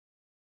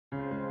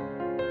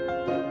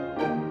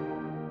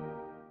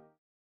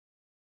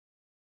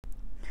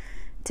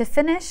To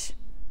finish,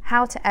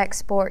 how to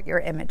export your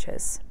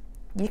images.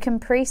 You can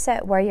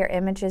preset where your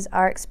images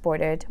are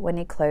exported when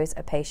you close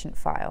a patient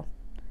file.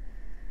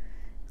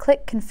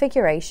 Click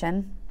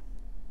Configuration,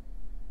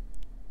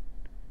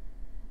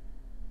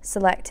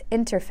 select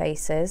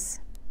Interfaces,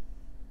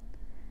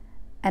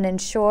 and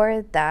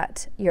ensure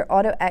that your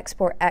Auto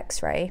Export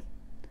X-ray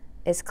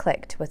is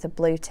clicked with a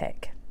blue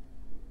tick.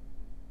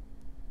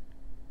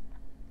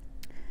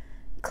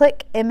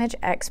 Click Image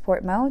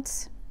Export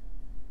Modes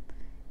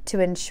to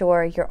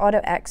ensure your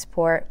auto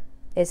export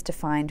is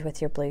defined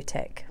with your blue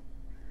tick.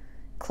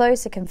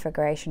 Close the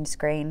configuration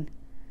screen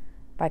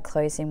by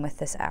closing with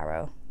this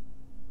arrow.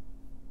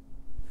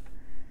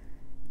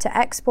 To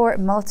export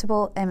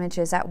multiple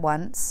images at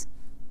once,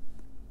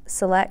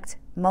 select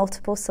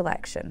Multiple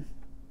Selection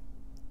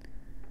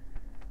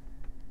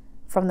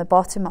from the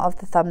bottom of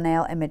the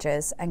thumbnail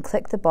images and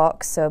click the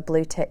box so a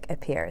blue tick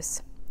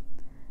appears.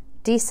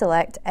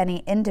 Deselect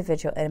any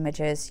individual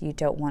images you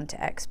don't want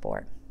to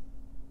export.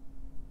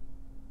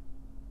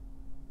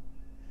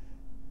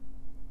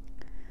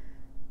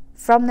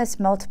 From this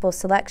multiple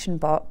selection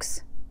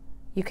box,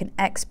 you can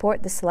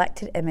export the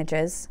selected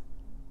images,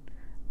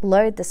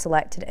 load the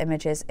selected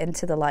images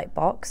into the light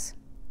box,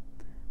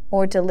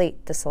 or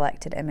delete the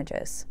selected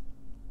images.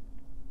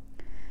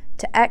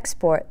 To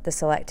export the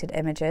selected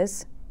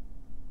images,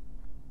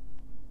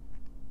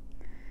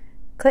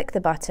 click the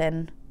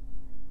button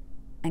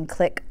and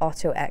click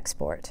Auto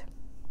Export.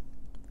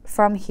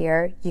 From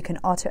here, you can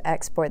auto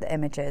export the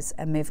images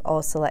and move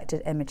all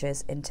selected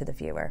images into the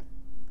viewer.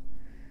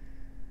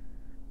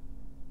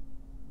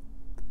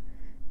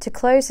 To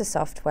close the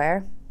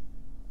software,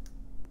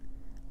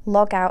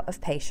 log out of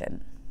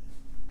patient.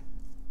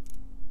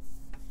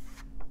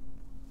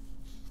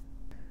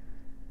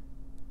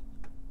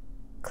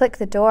 Click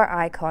the door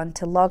icon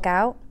to log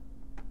out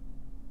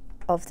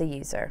of the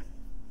user.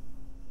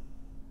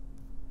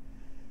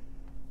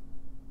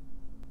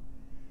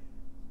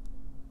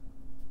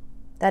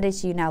 That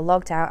is you now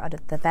logged out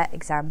of the Vet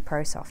Exam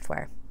Pro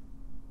software.